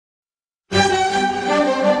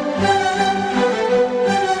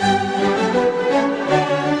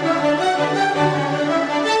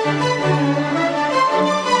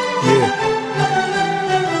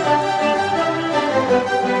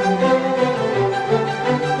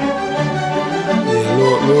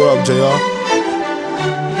up, JR.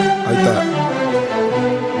 Like that.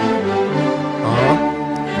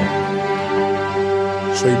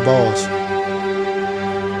 Straight balls.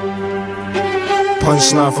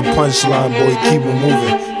 Punchline for punchline, boy, keep it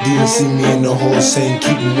moving. Didn't see me in the hole saying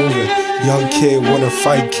keep it moving. Young kid, wanna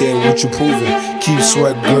fight, kid, what you proving? Keep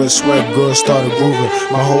sweat, girl, started grooving.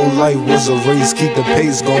 My whole life was a race, keep the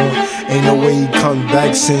pace going. Ain't no way he come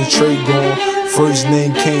back since Trey gone. First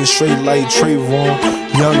name came straight like Trayvon.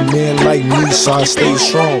 Young man like me, so I stay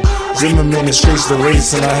strong. Zimmerman is straight the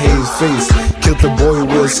race and I hate his face. Killed the boy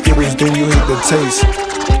with Skittles, then you hate the taste.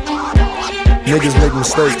 Niggas make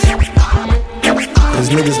mistakes. Cause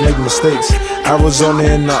niggas make mistakes. Arizona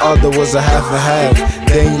and the other was a half and half.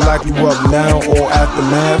 They ain't lock you up now or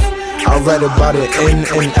aftermath. I read about it in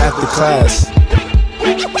and after class.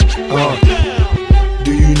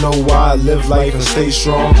 Do you know why I live life and stay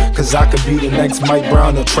strong? Cause I could be the next Mike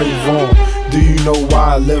Brown or Trayvon. Do you know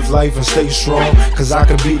why I live life and stay strong? Cause I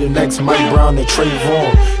could be the next Mike Brown or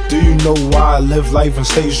Trayvon. Do you know why I live life and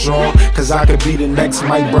stay strong? Cause I could be the next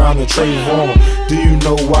Mike Brown or Trayvon. Do you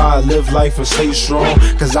know why I live life and stay strong?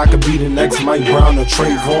 Cause I could be the next Mike Brown or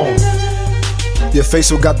Trayvon. Your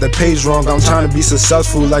face will got the page wrong. I'm trying to be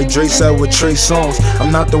successful like Dre said with Trey songs.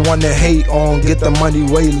 I'm not the one that hate on, get the money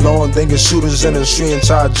way long. Thinking shooters in the street and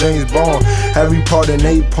try James Bond. Every part in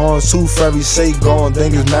 8 pawns, 2 ferries say gone.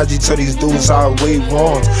 Think it's magic to these dudes how I wave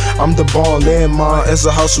wrongs. I'm the born landmine, it's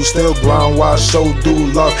a hustle still grind. Why I show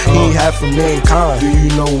dude love, he ain't half for mankind. Do you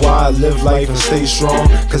know why I live life and stay strong?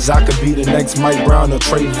 Cause I could be the next Mike Brown or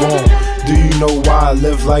Trayvon. Do you know why I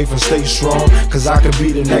live life and stay strong? Cause I could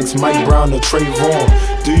be the next Mike Brown or Trayvon.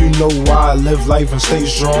 Do you know why I live life and stay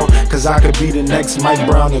strong? Cause I could be the next Mike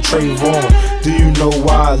Brown or Trayvon. Do you know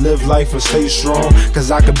why I live life and stay strong?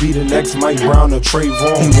 Cause I could be the next Mike Brown or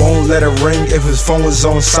Trayvon. He won't let it ring if his phone was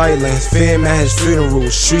on silent. Fam at his funeral,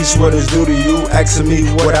 streets what it's do to you. Asking me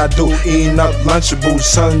what I do, eating up Lunchables.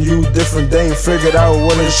 Son, you different, they ain't figured out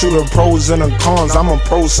what to shoot the pros and the cons. I'm a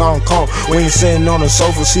pro, so I'm calm. We ain't sitting on the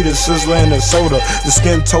sofa, see the sizzler and the soda. The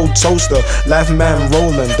skin toe toaster, laughing man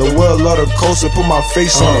rolling. The world of the coaster, put my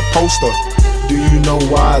face on a poster. Do you know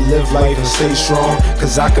why I live life and stay strong?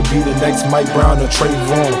 Cause I could be the next Mike Brown or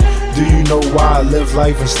Trayvon. Do you know why I live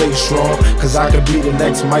life and stay strong? Cause I could be the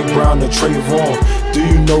next Mike Brown or Trayvon. Do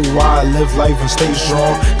you know why I live life and stay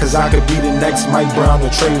strong? Cause I could be the next Mike Brown or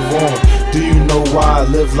Trayvon. Do you know why I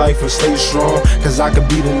live life and stay strong? Cause I could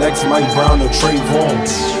be the next Mike Brown or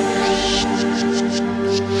Trayvon.